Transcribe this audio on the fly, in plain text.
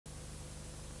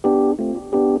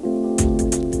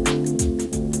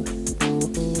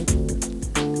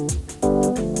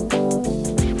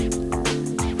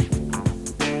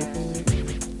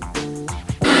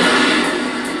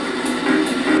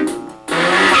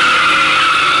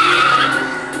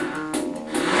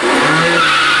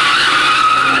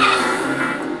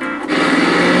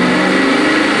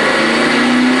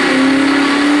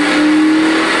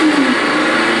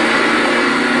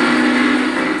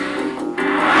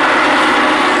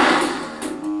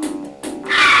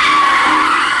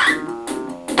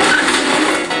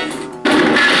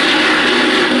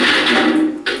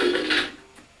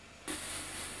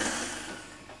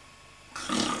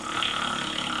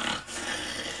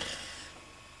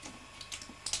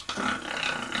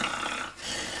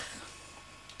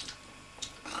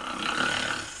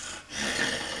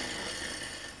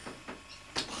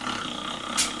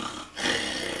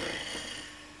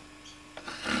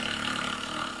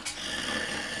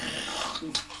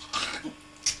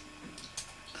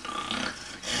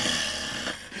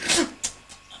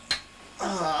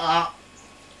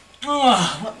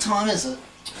time is it?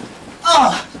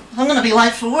 Oh, I'm going to be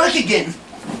late for work again.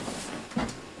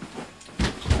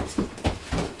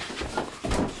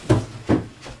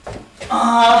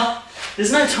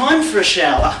 There's no time for a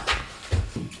shower.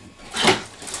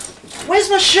 Where's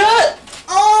my shirt?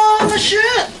 Oh, my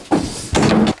shirt!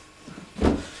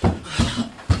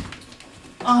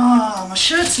 Oh, my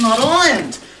shirt's not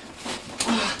ironed.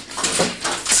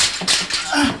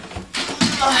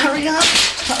 Hurry up,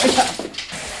 hurry up.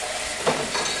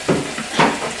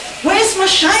 Where's my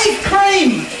shave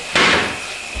cream?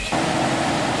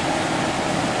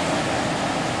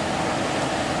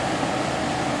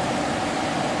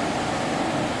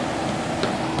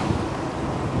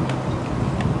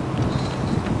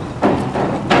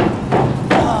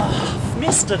 Oh, I've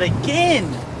missed it again.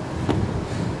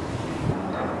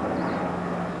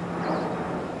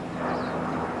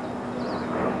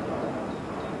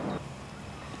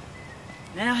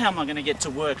 Now how am I going to get to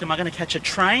work? Am I going to catch a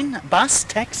train, a bus,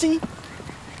 taxi?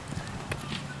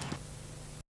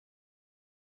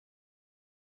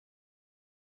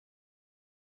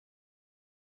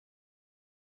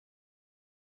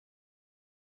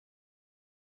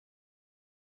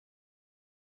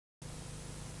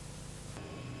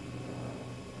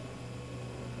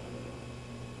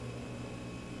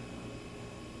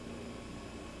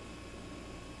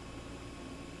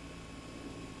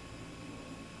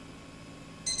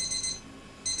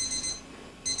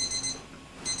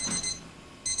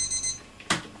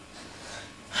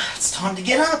 It's time to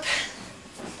get up.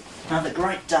 Another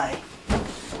great day.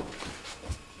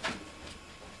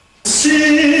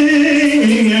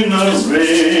 Singing in the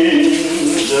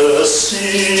rain, just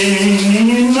singing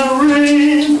in the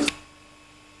rain.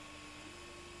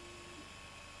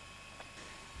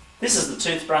 This is the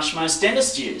toothbrush most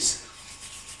dentists use.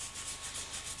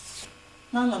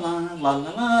 La la la la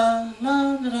la la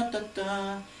la da da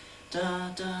da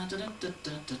da da da da da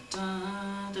da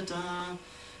da da da.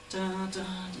 Da, da, da,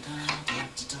 da,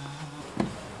 da, da.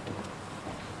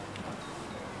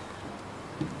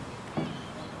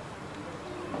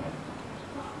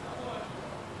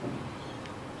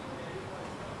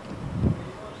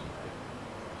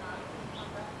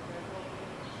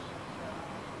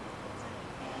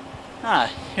 Ah,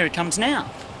 here it comes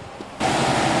now.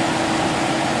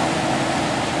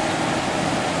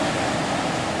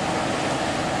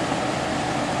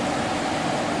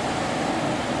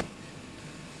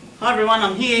 Hi everyone,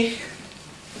 I'm here.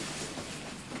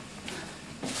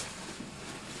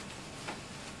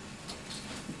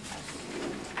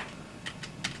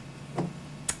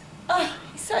 Oh,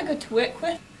 he's so good to work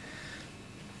with.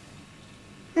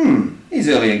 He's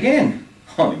early again.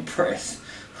 I'm impressed.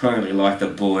 I really like the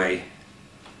boy.